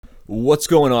What's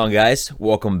going on, guys?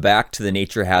 Welcome back to the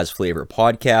Nature Has Flavor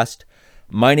podcast.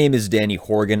 My name is Danny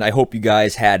Horgan. I hope you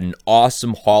guys had an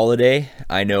awesome holiday.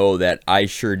 I know that I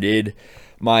sure did.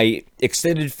 My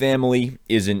extended family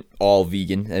isn't all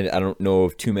vegan. I don't know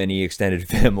of too many extended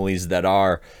families that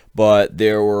are, but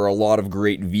there were a lot of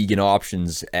great vegan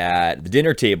options at the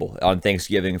dinner table on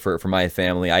Thanksgiving for my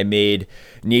family. I made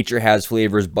Nature Has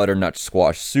Flavors butternut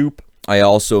squash soup. I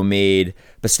also made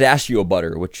pistachio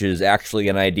butter, which is actually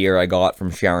an idea I got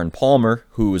from Sharon Palmer,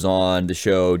 who was on the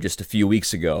show just a few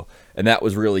weeks ago, and that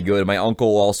was really good. My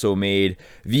uncle also made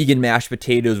vegan mashed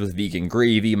potatoes with vegan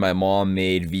gravy. My mom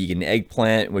made vegan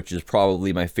eggplant, which is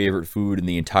probably my favorite food in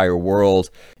the entire world.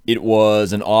 It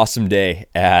was an awesome day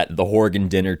at the Horgan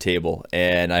dinner table,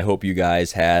 and I hope you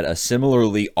guys had a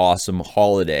similarly awesome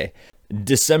holiday.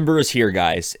 December is here,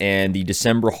 guys, and the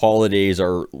December holidays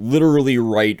are literally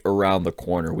right around the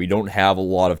corner. We don't have a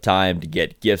lot of time to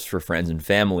get gifts for friends and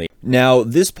family. Now,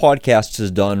 this podcast has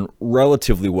done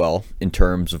relatively well in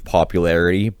terms of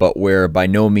popularity, but we're by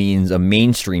no means a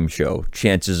mainstream show.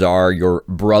 Chances are your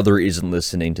brother isn't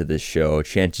listening to this show.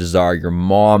 Chances are your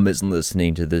mom isn't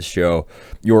listening to this show.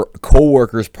 Your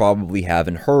coworkers probably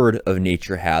haven't heard of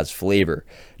Nature Has Flavor.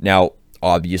 Now,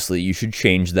 obviously, you should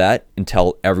change that and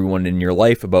tell everyone in your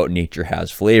life about Nature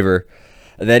Has Flavor.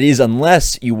 That is,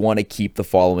 unless you want to keep the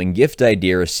following gift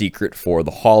idea a secret for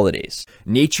the holidays.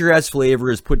 Nature Has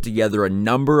Flavor has put together a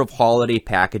number of holiday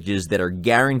packages that are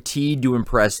guaranteed to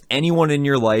impress anyone in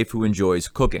your life who enjoys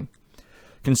cooking.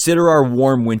 Consider our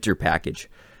warm winter package.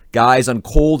 Guys, on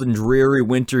cold and dreary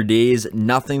winter days,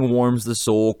 nothing warms the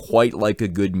soul quite like a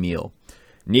good meal.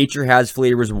 Nature Has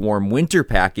Flavor's warm winter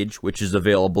package, which is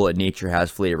available at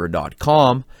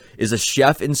naturehasflavor.com, is a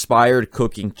chef-inspired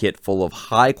cooking kit full of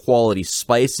high-quality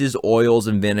spices, oils,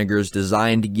 and vinegars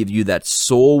designed to give you that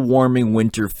soul-warming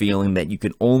winter feeling that you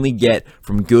can only get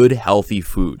from good, healthy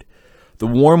food. The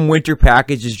warm winter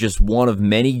package is just one of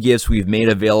many gifts we've made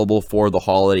available for the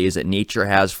holidays at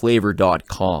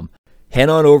naturehasflavor.com. Head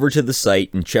on over to the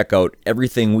site and check out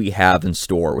everything we have in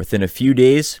store. Within a few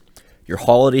days, your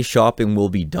holiday shopping will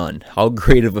be done. How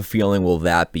great of a feeling will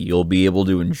that be? You'll be able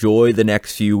to enjoy the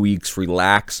next few weeks,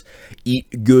 relax,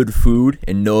 eat good food,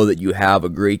 and know that you have a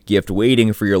great gift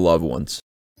waiting for your loved ones.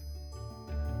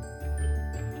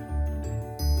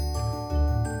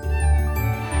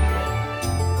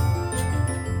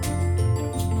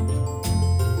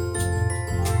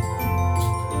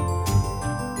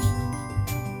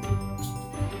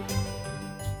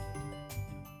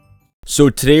 So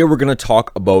today we're going to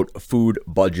talk about food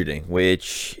budgeting,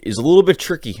 which is a little bit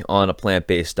tricky on a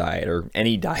plant-based diet, or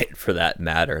any diet for that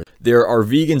matter. There are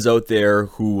vegans out there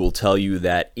who will tell you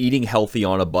that eating healthy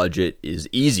on a budget is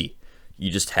easy.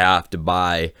 You just have to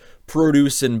buy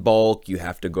produce in bulk, you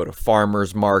have to go to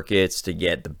farmers markets to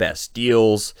get the best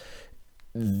deals.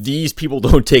 These people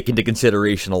don't take into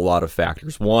consideration a lot of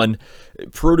factors. One,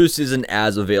 produce isn't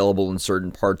as available in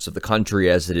certain parts of the country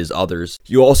as it is others.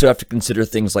 You also have to consider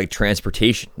things like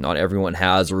transportation. Not everyone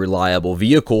has a reliable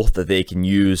vehicle that they can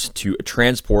use to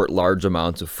transport large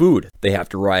amounts of food. They have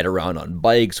to ride around on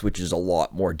bikes, which is a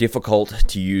lot more difficult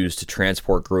to use to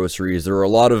transport groceries. There are a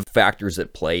lot of factors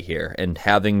at play here, and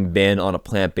having been on a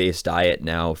plant-based diet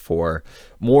now for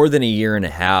more than a year and a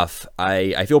half,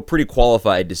 I feel pretty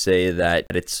qualified to say that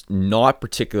it's not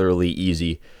particularly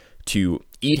easy to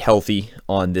eat healthy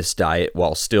on this diet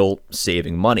while still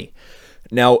saving money.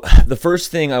 Now, the first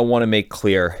thing I want to make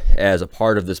clear as a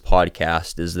part of this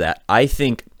podcast is that I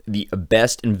think the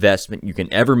best investment you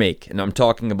can ever make, and I'm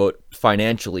talking about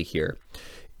financially here,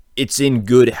 it's in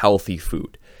good, healthy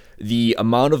food. The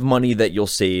amount of money that you'll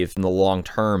save in the long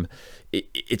term,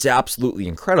 it's absolutely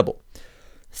incredible.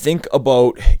 Think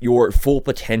about your full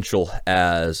potential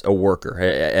as a worker,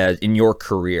 as in your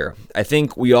career. I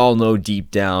think we all know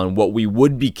deep down what we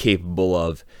would be capable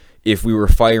of if we were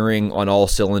firing on all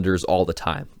cylinders all the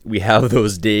time. We have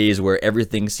those days where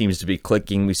everything seems to be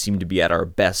clicking, we seem to be at our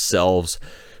best selves.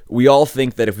 We all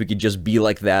think that if we could just be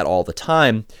like that all the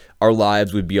time, our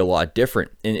lives would be a lot different.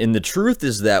 And the truth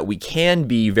is that we can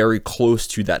be very close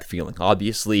to that feeling.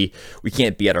 Obviously, we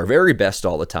can't be at our very best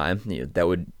all the time. That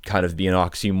would kind of be an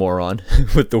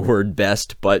oxymoron with the word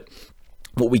best. But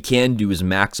what we can do is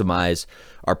maximize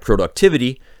our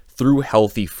productivity through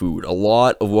healthy food. A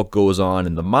lot of what goes on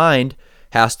in the mind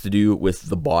has to do with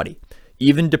the body.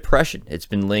 Even depression, it's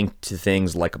been linked to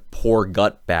things like poor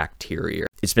gut bacteria.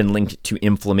 It's been linked to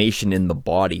inflammation in the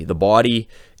body. The body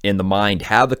and the mind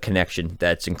have a connection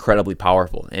that's incredibly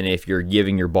powerful. And if you're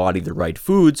giving your body the right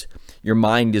foods, your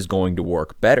mind is going to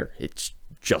work better. It's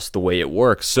just the way it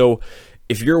works. So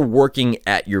if you're working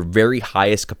at your very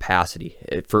highest capacity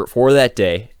for that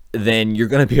day, then you're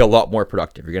going to be a lot more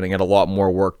productive. You're going to get a lot more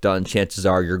work done. Chances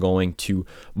are you're going to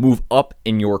move up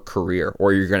in your career,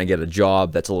 or you're going to get a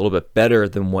job that's a little bit better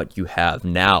than what you have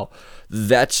now.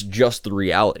 That's just the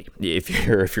reality.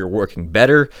 If you're working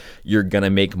better, you're going to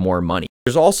make more money.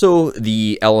 There's also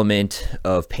the element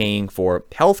of paying for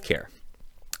healthcare.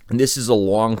 And this is a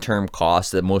long-term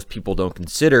cost that most people don't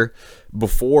consider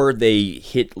before they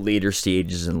hit later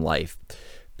stages in life.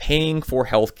 Paying for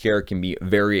healthcare can be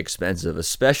very expensive,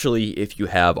 especially if you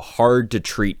have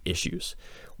hard-to-treat issues.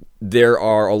 There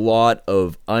are a lot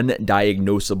of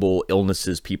undiagnosable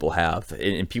illnesses people have,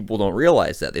 and people don't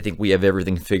realize that. They think we have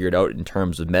everything figured out in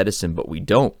terms of medicine, but we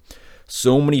don't.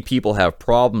 So many people have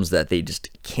problems that they just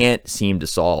can't seem to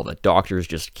solve, that doctors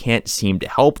just can't seem to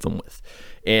help them with.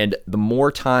 And the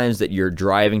more times that you're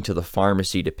driving to the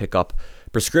pharmacy to pick up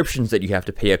prescriptions that you have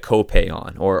to pay a copay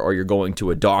on, or you're going to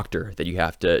a doctor that you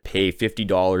have to pay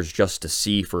 $50 just to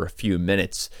see for a few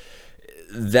minutes,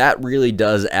 that really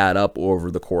does add up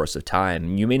over the course of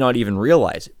time. You may not even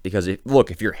realize it, because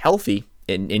if you're healthy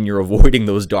and you're avoiding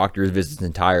those doctor's visits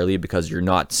entirely because you're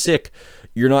not sick,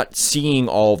 you're not seeing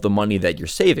all of the money that you're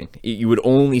saving. You would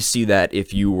only see that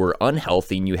if you were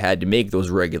unhealthy and you had to make those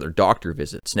regular doctor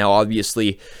visits. Now,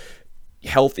 obviously,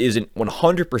 health isn't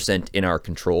 100% in our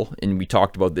control, and we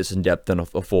talked about this in depth in a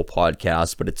full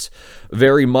podcast, but it's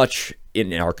very much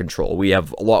in our control. We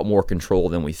have a lot more control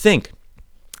than we think.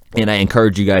 And I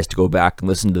encourage you guys to go back and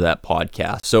listen to that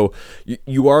podcast. So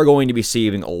you are going to be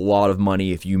saving a lot of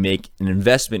money if you make an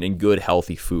investment in good,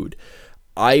 healthy food.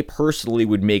 I personally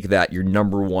would make that your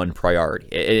number one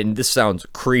priority. And this sounds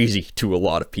crazy to a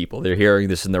lot of people. They're hearing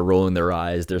this and they're rolling their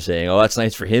eyes. They're saying, oh, that's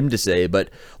nice for him to say. But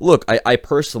look, I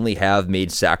personally have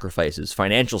made sacrifices,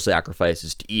 financial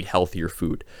sacrifices, to eat healthier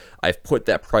food. I've put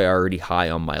that priority high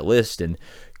on my list. And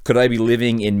could I be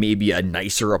living in maybe a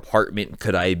nicer apartment?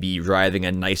 Could I be driving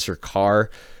a nicer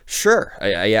car? Sure,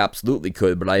 I absolutely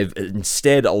could, but I've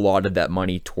instead allotted that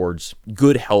money towards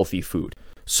good, healthy food.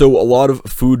 So a lot of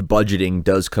food budgeting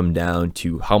does come down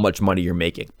to how much money you're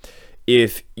making.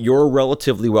 If you're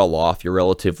relatively well off, you're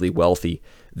relatively wealthy,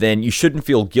 then you shouldn't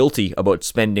feel guilty about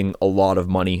spending a lot of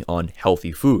money on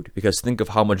healthy food, because think of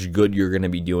how much good you're going to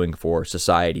be doing for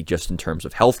society just in terms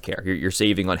of healthcare. You're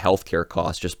saving on healthcare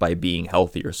costs just by being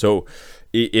healthier. So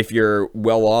if you're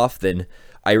well off, then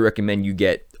I recommend you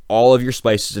get all of your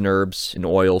spices and herbs and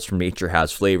oils from Nature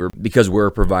Has Flavor, because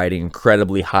we're providing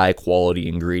incredibly high quality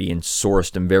ingredients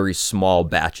sourced in very small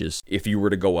batches. If you were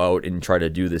to go out and try to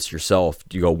do this yourself,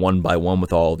 you go one by one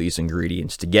with all of these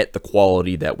ingredients to get the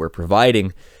quality that we're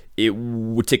providing, it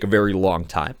would take a very long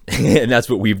time. And that's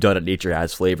what we've done at Nature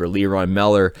Has Flavor. Leroy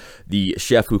Meller, the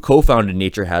chef who co-founded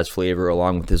Nature Has Flavor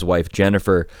along with his wife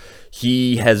Jennifer,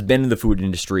 he has been in the food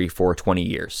industry for 20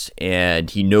 years, and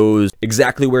he knows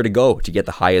exactly where to go to get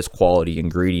the highest quality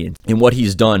ingredients. And what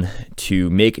he's done to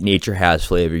make Nature Has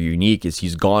Flavor unique is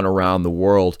he's gone around the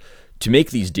world to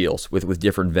make these deals with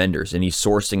different vendors, and he's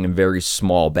sourcing in very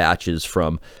small batches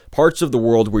from parts of the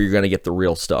world where you're going to get the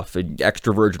real stuff. And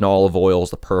extra virgin olive oil is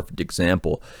the perfect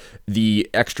example. The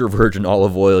extra virgin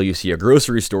olive oil you see at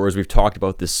grocery stores, we've talked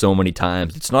about this so many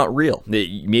times, it's not real.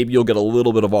 Maybe you'll get a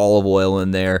little bit of olive oil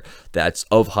in there that's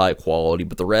of high quality,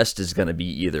 but the rest is going to be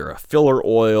either a filler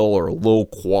oil or low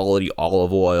quality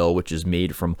olive oil, which is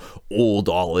made from old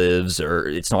olives, or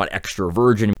it's not extra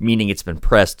virgin, meaning it's been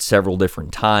pressed several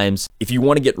different times. If you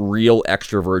want to get real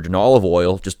extra virgin olive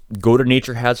oil, just go to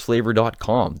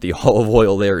naturehasflavor.com. The olive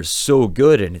oil there is so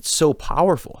good and it's so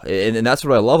powerful. And that's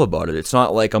what I love about it. It's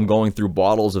not like I'm going through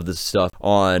bottles of this stuff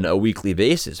on a weekly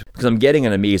basis, because I'm getting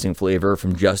an amazing flavor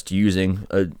from just using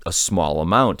a small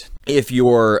amount. If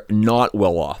you're not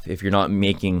well off, if you're not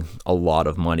making a lot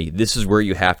of money, this is where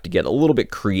you have to get a little bit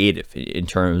creative in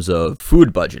terms of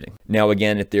food budgeting. Now,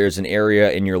 again, if there's an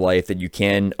area in your life that you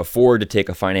can afford to take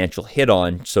a financial hit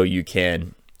on so you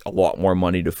can allot more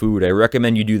money to food, I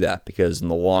recommend you do that, because in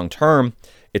the long term,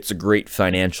 it's a great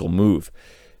financial move.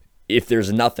 If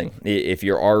there's nothing, if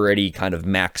you're already kind of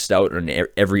maxed out on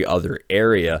every other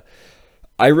area,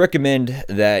 I recommend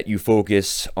that you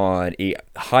focus on a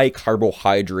high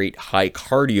carbohydrate, high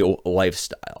cardio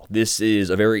lifestyle. This is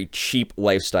a very cheap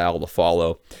lifestyle to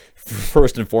follow.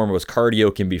 First and foremost,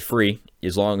 cardio can be free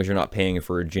as long as you're not paying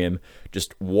for a gym.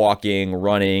 Just walking,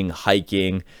 running,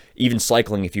 hiking, even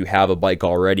cycling if you have a bike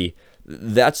already.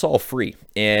 That's all free.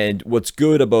 And what's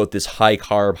good about this high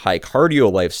carb, high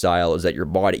cardio lifestyle is that your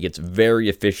body gets very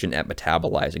efficient at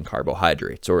metabolizing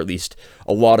carbohydrates, or at least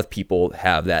a lot of people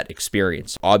have that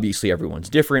experience. Obviously, everyone's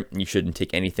different. You shouldn't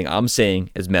take anything I'm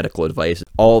saying as medical advice.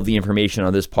 All of the information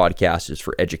on this podcast is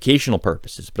for educational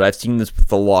purposes, but I've seen this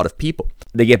with a lot of people.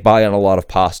 They get by on a lot of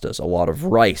pastas, a lot of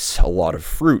rice, a lot of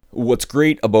fruit. What's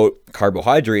great about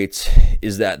carbohydrates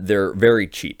is that they're very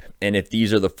cheap. And if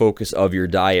these are the focus of your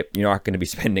diet, you're not going to be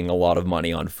spending a lot of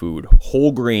money on food.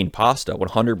 Whole grain pasta,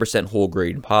 100% whole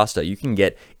grain pasta, you can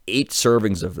get 8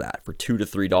 servings of that for $2 to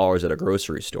 $3 at a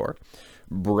grocery store.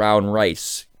 Brown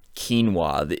rice,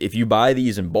 quinoa, if you buy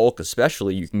these in bulk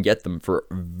especially, you can get them for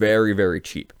very, very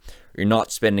cheap. You're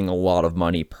not spending a lot of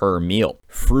money per meal.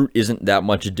 Fruit isn't that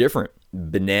much different.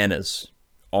 Bananas,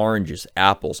 oranges,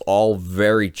 apples, all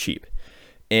very cheap.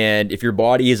 And if your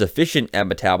body is efficient at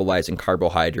metabolizing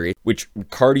carbohydrates, which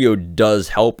cardio does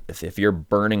help if you're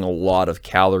burning a lot of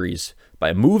calories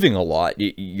by moving a lot,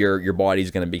 your body's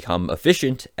going to become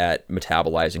efficient at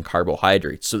metabolizing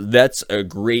carbohydrates. So that's a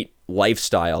great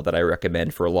lifestyle that I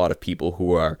recommend for a lot of people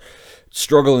who are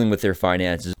struggling with their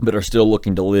finances but are still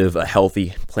looking to live a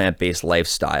healthy plant-based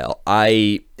lifestyle.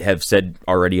 I have said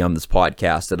already on this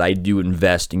podcast that I do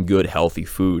invest in good, healthy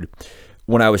food.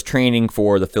 When I was training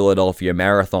for the Philadelphia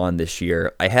Marathon this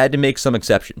year, I had to make some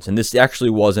exceptions. And this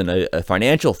actually wasn't a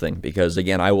financial thing because,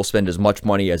 again, I will spend as much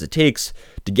money as it takes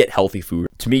to get healthy food.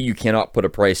 To me, you cannot put a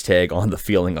price tag on the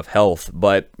feeling of health.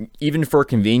 But even for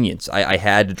convenience, I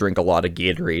had to drink a lot of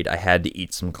Gatorade. I had to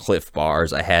eat some Cliff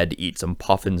Bars. I had to eat some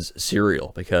Puffins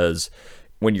cereal because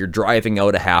when you're driving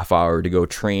out a half hour to go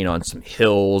train on some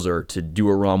hills or to do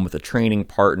a run with a training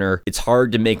partner, it's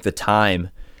hard to make the time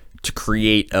to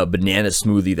create a banana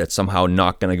smoothie that's somehow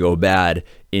not going to go bad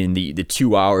in the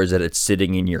 2 hours that it's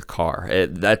sitting in your car.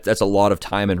 That's a lot of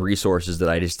time and resources that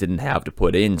I just didn't have to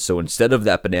put in. So instead of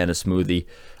that banana smoothie,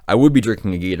 I would be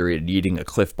drinking a Gatorade and eating a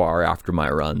Cliff Bar after my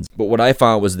runs. But what I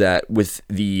found was that with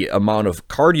the amount of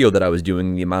cardio that I was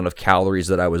doing, the amount of calories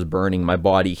that I was burning, my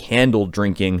body handled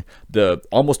drinking the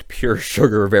almost pure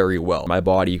sugar very well. My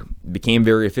body became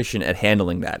very efficient at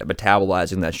handling that, at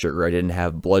metabolizing that sugar. I didn't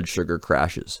have blood sugar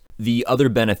crashes. The other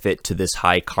benefit to this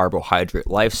high carbohydrate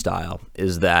lifestyle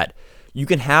is that you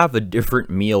can have a different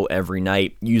meal every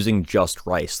night using just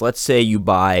rice. Let's say you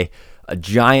buy a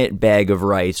giant bag of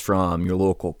rice from your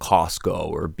local Costco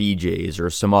or BJ's or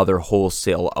some other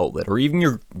wholesale outlet, or even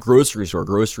your grocery store.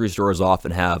 Grocery stores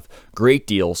often have great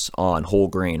deals on whole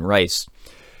grain rice.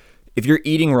 If you're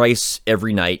eating rice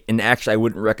every night, and actually I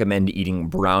wouldn't recommend eating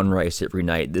brown rice every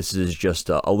night. This is just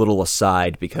a little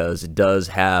aside because it does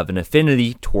have an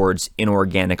affinity towards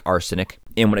inorganic arsenic.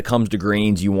 And when it comes to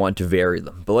grains, you want to vary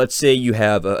them. But let's say you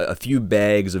have a few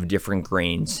bags of different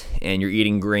grains and you're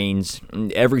eating grains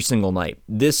every single night.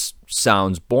 This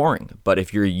sounds boring, but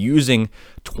if you're using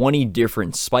 20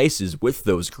 different spices with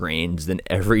those grains, then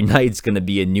every night's going to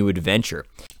be a new adventure.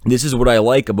 This is what I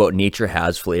like about Nature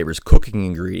Has Flavors cooking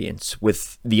ingredients.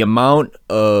 With the amount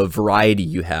of variety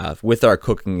you have with our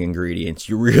cooking ingredients,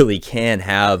 you really can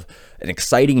have an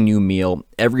exciting new meal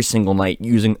every single night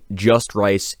using just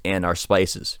rice and our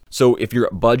spices. So if you're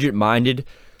budget minded,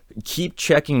 keep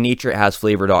checking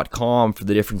naturehasflavor.com for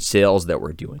the different sales that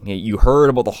we're doing. You heard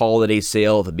about the holiday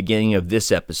sale at the beginning of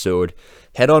this episode.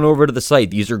 Head on over to the site.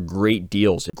 These are great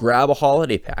deals. Grab a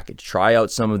holiday package. Try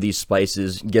out some of these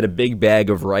spices. Get a big bag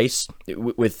of rice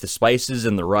with the spices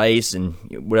and the rice and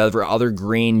whatever other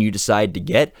grain you decide to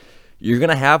get. You're going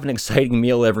to have an exciting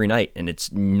meal every night, and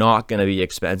it's not going to be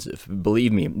expensive.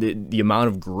 Believe me, the amount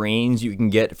of grains you can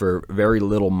get for very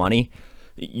little money,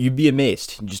 you'd be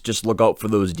amazed. Just look out for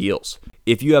those deals.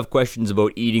 If you have questions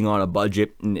about eating on a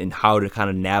budget and how to kind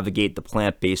of navigate the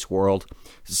plant-based world,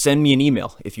 send me an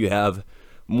email. If you have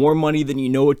more money than you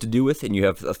know what to do with and you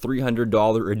have a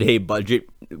 $300 a day budget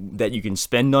that you can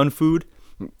spend on food,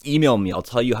 email me. I'll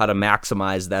tell you how to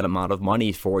maximize that amount of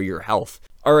money for your health.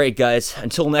 All right, guys,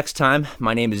 until next time,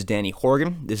 my name is Danny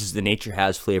Horgan. This is the Nature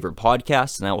Has Flavor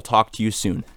podcast, and I will talk to you soon.